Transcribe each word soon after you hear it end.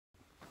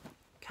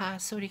ค่ะ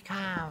สวัสดี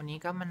ค่ะวันนี้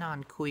ก็มานอน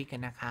คุยกัน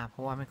นะคะเพร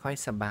าะว่าไม่ค่อย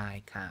สบาย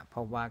ค่ะเพร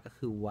าะว่าก็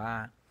คือว่า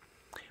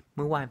เ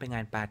มื่อวานไปง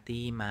านปาร์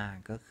ตี้มา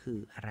ก็คือ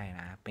อะไร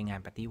นะเป็นงาน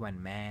ปาร์ตี้วัน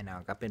แม่เนา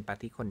ะก็เป็นปาร์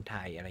ตี้คนไท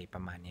ยอะไรป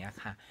ระมาณเนี้ย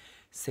ค่ะ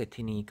เสร็จ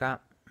ทีนี้ก็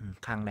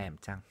คางแหลม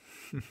จัง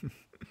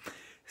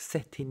เส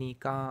ร็จทีนี้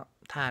ก็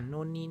ทาน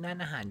นู่นนี่นั่น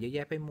อาหารเยอะแย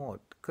ะไปหมด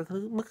ก็คื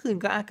อเมื่อคืน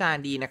ก็อาการ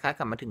ดีนะคะก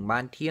ลับมาถึงบ้า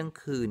นเที่ยง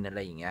คืนอะไร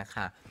อย่างเงี้ย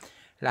ค่ะ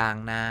ล้าง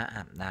หน้าอ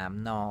าบน้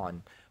ำนอน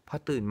พอ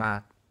ตื่นมา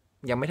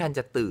ยังไม่ทันจ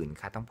ะตื่น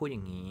ค่ะต้องพูดอ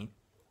ย่างนี้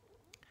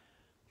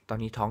ตอ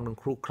นนี้ท้องนึง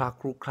คลุกคลัก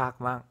คลุกคลัก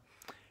มาก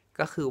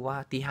ก็คือว่า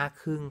ตี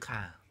 5 ครึ่งค่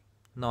ะ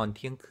นอนเ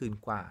ที่ยงคืน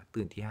กว่า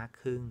ตื่นตี 5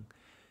 ครึ่ง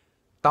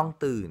ต้อง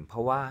ตื่นเพร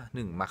าะว่าห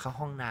นึ่งมาเข้า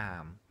ห้องน้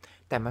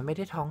ำแต่มันไม่ไ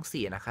ด้ท้องเ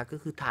สียนะคะก็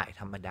คือถ่าย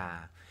ธรรมดา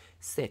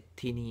เสร็จ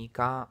ทีนี้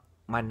ก็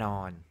มาน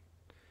อน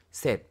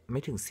เสร็จไ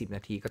ม่ถึง10 น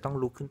าทีก็ต้อง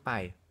ลุกขึ้นไป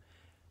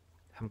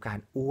ทำการ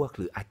อ้วกห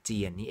รืออาเจี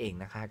ยนนี่เอง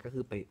นะคะก็คื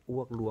อไปอ้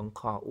วกล้วง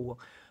คออ้วก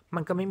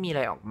มันก็ไม่มีอะไ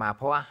รออกมาเ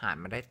พราะว่าอาหาร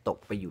มันได้ตก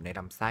ไปอยู่ในล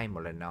ำไส้หม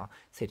ดเลยเนาะ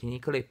เสร็จที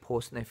นี้ก็เลยโพ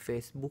สต์ใน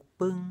Facebook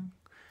ปึ้ง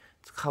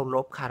เคาร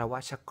พคารวะ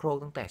ชักโครก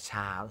ตั้งแต่เ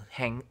ช้าแฮ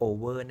งโอ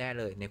เวอร์แน่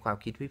เลยในความ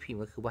คิดพี่พิมพ์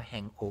ก็คือว่าแฮ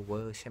งโอเวอ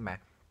ร์ใช่ไหม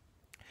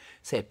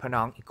เสร็จพอ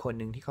น้องอีกคน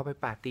หนึ่งที่เขาไป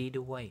ปาร์ตี้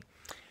ด้วย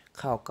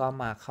เขาก็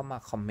เข้ามา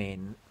คอมเมน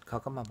ต์เขา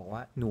ก็มาบอกว่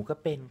าหนูก็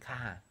เป็นค่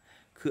ะ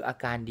คืออา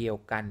การเดียว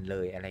กันเล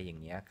ยอะไรอย่า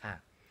งเงี้ยค่ะ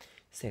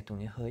เสร็จตรง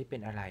นี้เฮ้ยเป็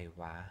นอะไร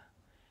วะ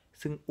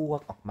ซึ่งอ้ว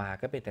กออกมา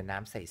ก็เป็นแต่น้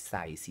ำใส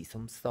ๆสี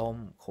ส้ม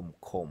ๆ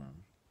ขม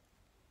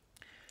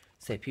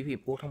ๆ เสร็จพี่พิม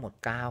พ์อ้วกทั้งหมด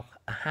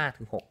5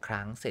 ถึง 6 ค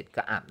รั้งเสร็จ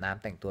ก็อาบน้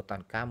ำแต่งตัวตอ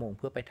น9 โมงเ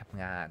พื่อไปท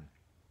ำงาน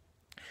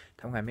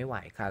ไม่ไหว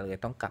ค่ะเลย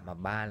ต้องกลับมา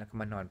บ้านแล้วก็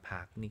มานอน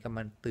พักนี่ก็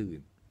มัน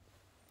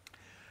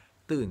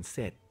ตื่นเส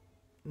ร็จ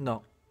น้อ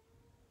ง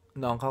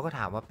น้องเขาก็ถ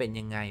ามว่าเป็น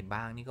ยังไง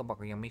บ้างนี่ก็บอก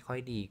ว่ายังไม่ค่อย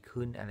ดี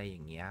ขึ้นอะไรอย่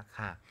างเงี้ย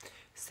ค่ะ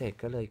เสร็จ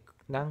ก็เลย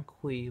นั่ง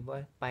คุยว่า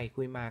ไป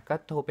คุยมาก็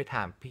โทรไปถ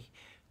ามพี่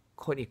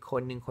คนอีกค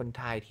นหนึ่งคน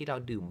ไทยที่เรา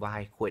ดื่มไว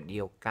น์ขวดเดี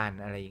ยวกัน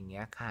อะไรอย่างเ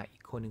งี้ยค่ะอี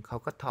กคนหนึ่งเขา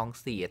ก็ท้อง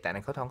เสียแต่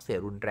นั้นเขาท้องเสีย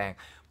รุนแรง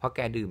เพราะแก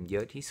ดื่มเย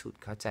อะที่สุด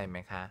เข้าใจไหม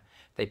คะ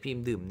แต่พิม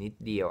พ์ดื่มนิด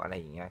เดียวอะไร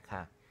อย่างเงี้ยค่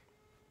ะ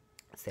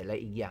เสร็จแล้ว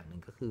อีกอย่างหนึ่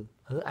งก็คือ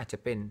อาจจะ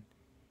เป็น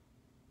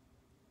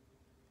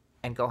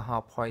แอลกอฮอ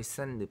ล์พอย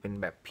ซันหรือเป็น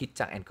แบบพิษ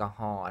จากแอลกอฮ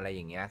อล์อะไรอ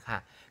ย่างเงี้ยค่ะ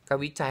ก็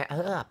วิจัย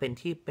เป็น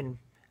ที่เป็น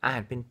อาหา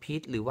รเป็นพิ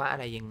ษหรือว่าอะ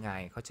ไรยังไง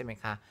เขาใจไหม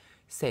คะ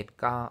เสร็จ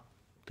ก็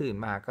ตื่น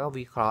มาก็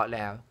วิเคราะห์แ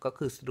ล้วก็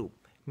คือสรุป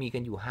มีกั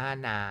นอยู่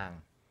5 นาง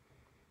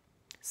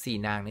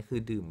4 นางนี่คื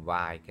อดื่มไว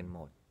น์กันหม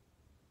ด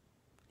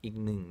อีก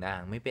1 นา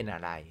งไม่เป็นอะ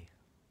ไร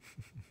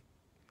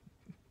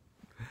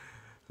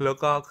แล้ว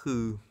ก็คื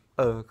อ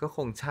ก็ค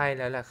งใช่แ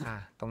ล้วแหละค่ะ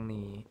ตรง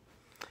นี้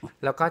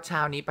แล้วก็เช้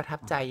านี้ประทับ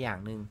ใจอย่าง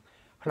หนึ่ง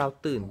พอเรา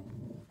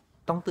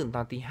ต้องตื่นต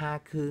อนตี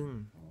 5 ครึ่ง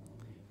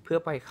เพื่อ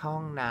ไปเข้า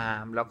ห้องน้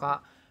ำแล้วก็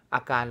อ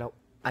าการเรา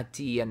อาเ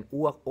จียน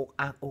อ้วกอก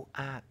อักอก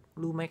อัก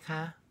รู้ไหมค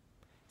ะ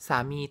สา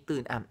มีตื่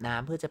นอาบน้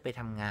ำเพื่อจะไป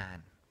ทำงาน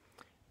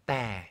แ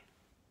ต่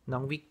น้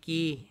องวิก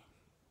กี้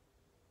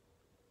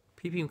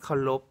พี่พิมพ์เคา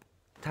รพ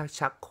ถ้า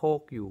ชักโคร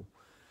กอยู่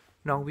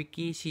น้องวิก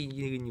กี้ชี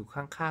ยืนอยู่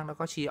ข้างๆแล้ว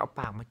ก็ชีเอา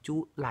ปากมาจุ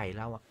ไหล่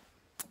เราอะ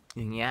อ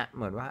ย่างเงี้ยเ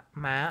หมือนว่า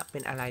ม้าเป็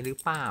นอะไรหรือ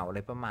เปล่าอะไร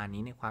ประมาณ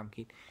นี้ในความ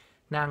คิด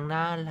นางน่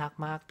ารัก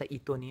มากแต่อี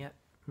ตัวเนี้ย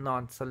นอ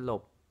นสล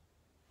บ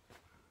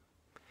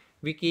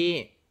วิกกี้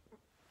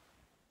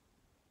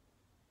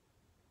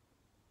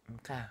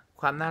ค่ะ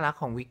ความน่ารัก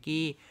ของวิก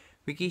กี้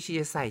ชี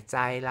จะใส่ใจ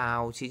เรา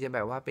ชีจะแบ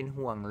บว่าเป็น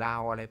ห่วงเรา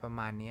อะไรประ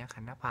มาณนี้ค่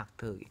ะหน้าผาก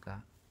เธออีกแล้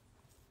ว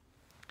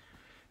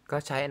ก็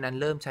ใช้อันนั้น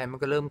เริ่มใช้มัน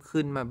ก็เริ่ม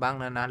ขึ้นมาบ้าง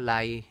แล้วนะไร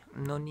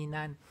โน่นนี่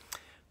นั่น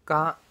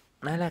ก็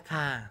นั่นแหละ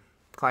ค่ะ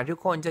ขอให้ทุก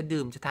คนจะ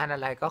ดื่มจะทานอะ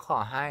ไรก็ขอ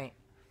ให้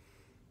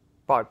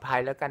ปลอดภัย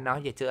แล้วกันเนาะ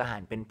อย่าเจออาหา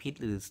รเป็นพิษ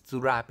หรือสุ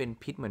ราเป็น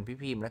พิษเหมือนพี่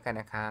พิมพ์แล้วกัน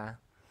นะคะ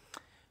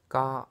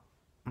ก็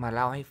มาเ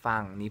ล่าให้ฟั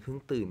งนี่เพิ่ง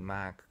ตื่นม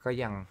าก็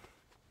ยัง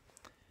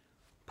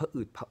ผะ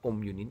อืดผะอม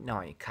อยู่นิดห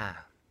น่อยค่ะ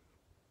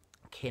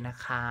โอเคนะ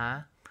คะ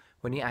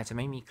วันนี้อาจจะไ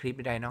ม่มีคลิป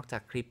ใดนอกจา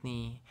กคลิป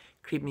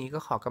นี้ก็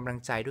ขอกำลัง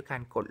ใจด้วยกา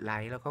รกดไล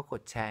ค์แล้วก็ก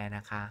ดแชร์น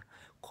ะคะ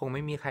คงไ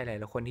ม่มีใครหลา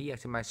ยคนที่อยาก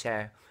จะมาแช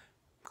ร์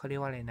เขาเรีย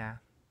กว่าอะไรนะ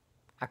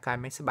อาการ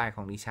ไม่สบายข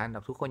องดิฉัน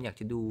ทุกคนอยาก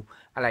จะดู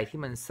อะไรที่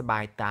มันสบา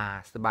ยตา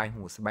สบาย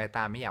หูสบายต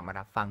าไม่อยากมา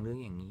รับฟังเรื่อง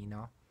อย่างนี้เน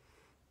าะ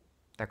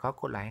แต่ก็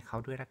กดไลค์ให้เขา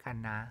ด้วยละกัน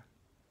นะ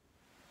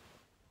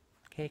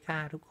โอเคค่ะ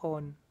ทุกค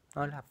นน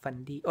อนหลับฝัน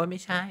ดีโอ้ยไ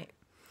ม่ใช่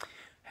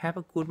Have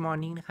a good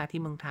morning นะคะ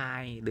ที่เมืองไท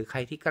ยหรือใคร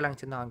ที่กำลัง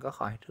จะนอนก็ข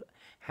อให้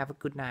Have a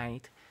good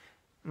night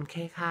โอเค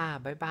ค่ะ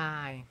บ๊ายบา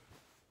ย